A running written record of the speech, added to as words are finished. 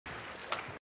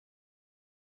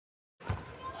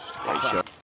Great shot.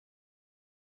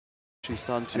 She's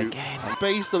done to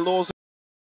obeys the laws.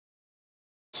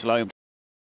 Slow.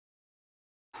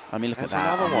 I mean, look at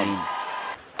that. Another one.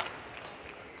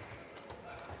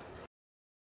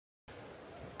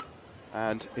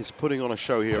 And is putting on a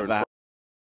show here. And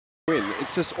win.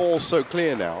 It's just all so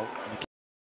clear now.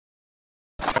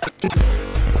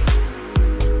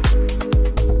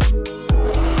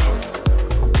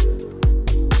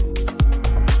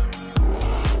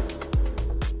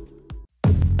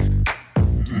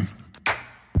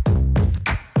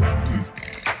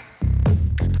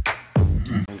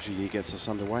 Wang Zhi gets us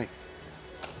underway.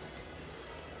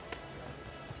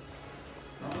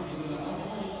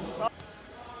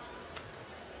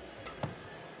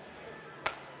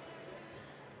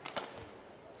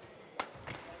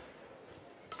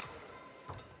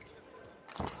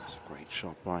 That's a great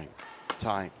shot by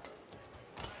Tai.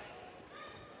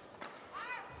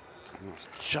 And that's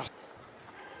just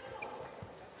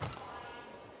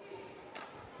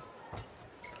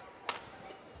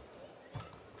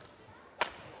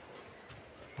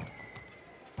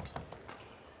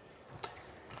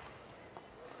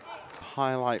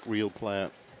highlight reel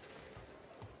player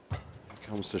when it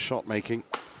comes to shot making.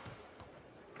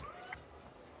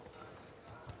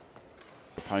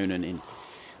 Opponent in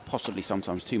possibly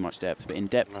sometimes too much depth, but in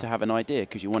depth to have an idea,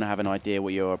 because you want to have an idea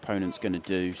what your opponent's going to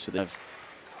do. So they've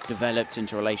developed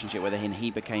into a relationship where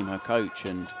he became her coach,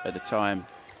 and at the time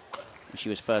she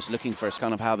was first looking for us,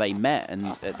 kind of how they met, and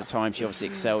at the time she obviously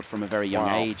excelled from a very young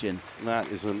age. And that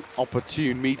is an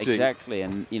opportune meeting. Exactly,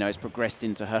 and you know, it's progressed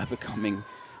into her becoming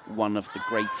one of the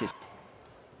greatest.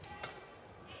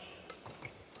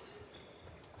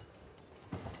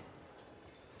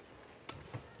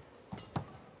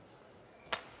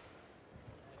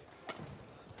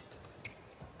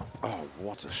 Oh,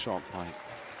 what a shot by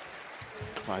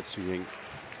Tai Tzu Ying.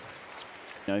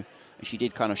 You know, and she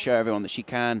did kind of show everyone that she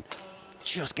can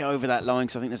just get over that line,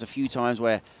 because I think there's a few times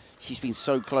where she's been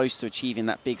so close to achieving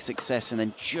that big success and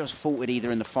then just faltered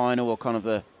either in the final or kind of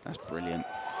the... That's brilliant.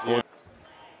 Yeah.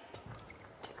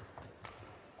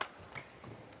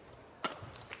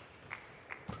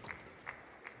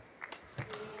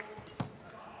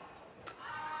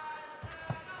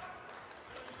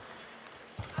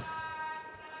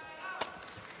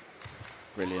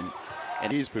 Brilliant.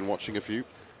 And he's been watching a few.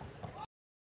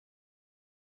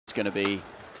 It's going to be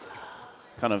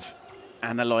kind of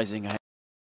analysing her,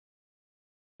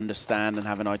 understand and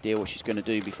have an idea what she's going to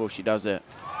do before she does it.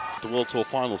 The World Tour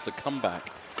Finals, the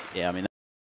comeback. Yeah, I mean,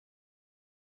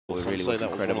 that really was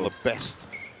incredible. One of the best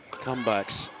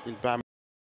comebacks in badminton.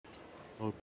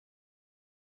 Oh,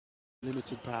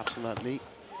 limited perhaps on that knee.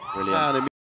 Brilliant. And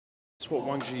that's what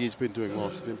Wang Zhi has been doing well.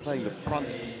 She's been playing the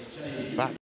front,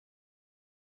 back,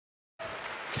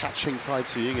 catching Tai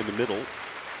Tzu Ying in the middle.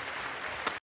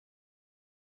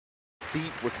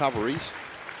 Deep recoveries.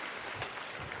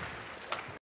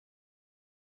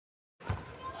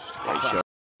 Great shot.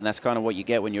 And that's kind of what you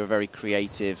get when you're a very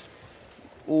creative,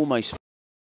 almost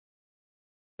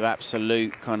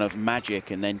absolute kind of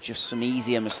magic, and then just some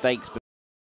easier mistakes.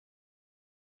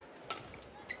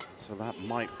 So that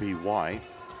might be why.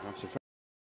 That's a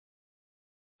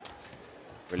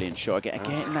brilliant shot again.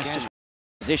 That's just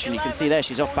position. You can see there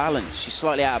she's off balance. She's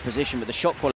slightly out of position, but the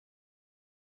shot quality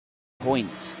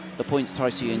points. The points Tai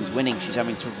Tzu Ying's winning. She's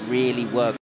having to really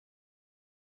work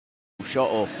shot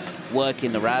or work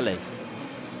in the rally.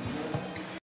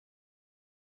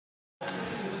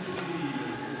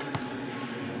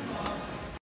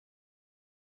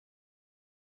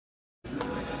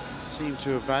 Seem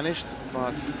to have vanished,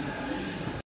 but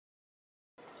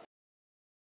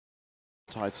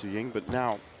Tai Tzu Ying, but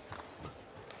now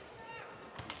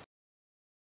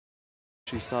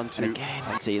she's done to. And again,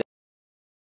 I see that.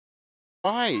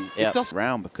 Why? Yeah, it does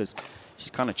round because she's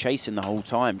kind of chasing the whole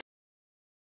time.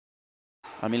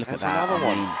 I mean, look That's at that. Another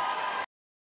one. Mean,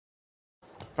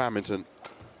 badminton.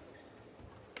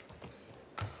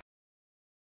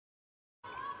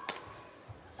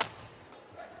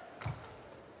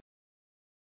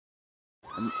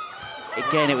 And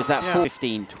again, it was that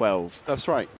 15-12. That's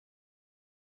right.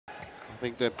 I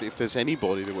think that if there's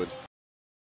anybody that would.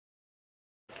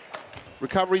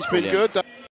 Recovery's been good.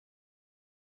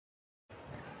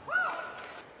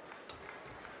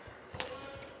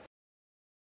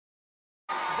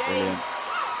 Brilliant.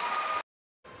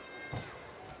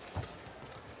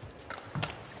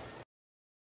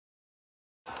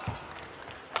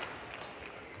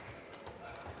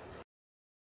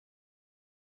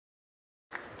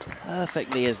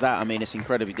 Perfectly as that. I mean, it's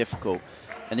incredibly difficult.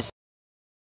 And this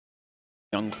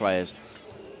young players,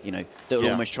 you know, that will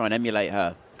almost try and emulate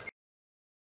her.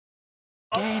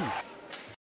 Again.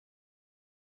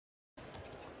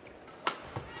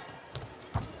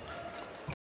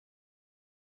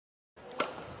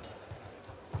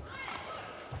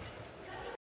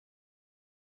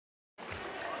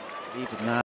 Even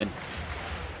that.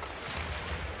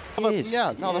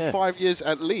 Another 5 years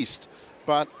at least.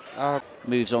 But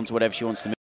moves on to whatever she wants to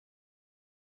move.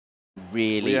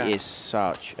 Really is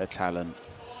such a talent.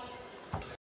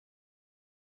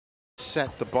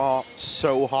 Set the bar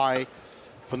so high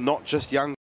for not just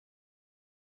young,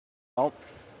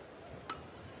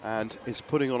 and is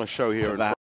putting on a show here.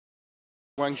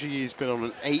 Wang Zhi has been on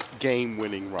an 8-game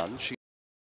winning run. She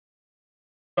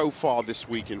so far this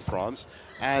week in France,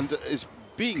 and is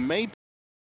being made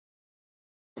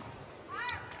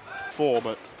for,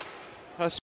 but her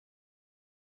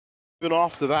even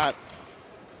after that,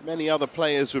 many other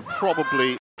players would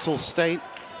probably state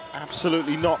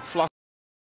absolutely not flush.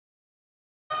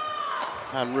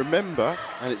 And remember,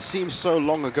 and it seems so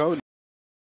long ago,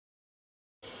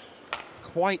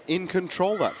 quite in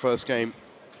control that first game.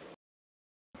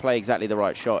 Play exactly the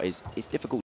right shot is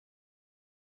difficult.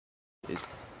 It's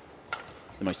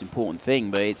the most important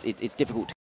thing, but it's difficult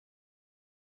to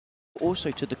also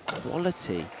to the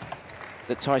quality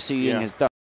that Tai Tzu Ying has done.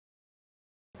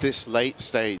 This late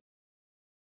stage,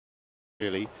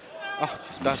 really.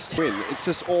 That's win. It's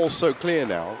just all so clear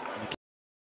now.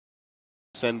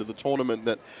 End of the tournament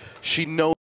that she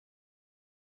knows,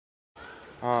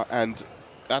 and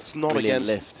that's not brilliant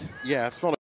against. Lift. Yeah, it's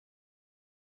not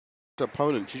an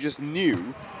opponent. She just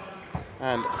knew,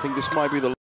 and I think this might be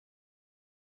the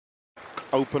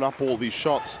open up all these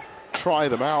shots, try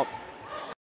them out.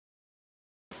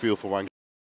 Feel for Wang.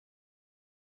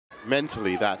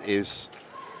 Mentally, that is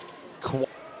quite.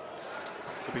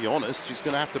 To be honest, she's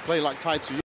going to have to play like Tai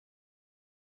Tzu Ying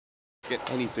to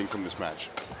get anything from this match.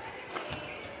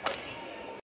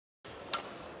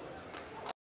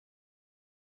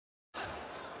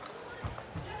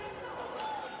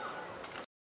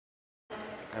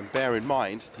 And bear in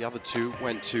mind, the other two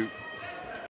went to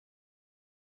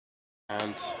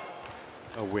and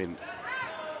a win,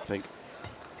 I think.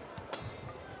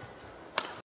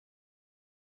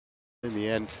 In the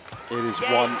end, it is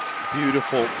one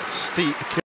beautiful, steep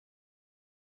kick.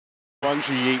 Wang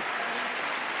Zhi.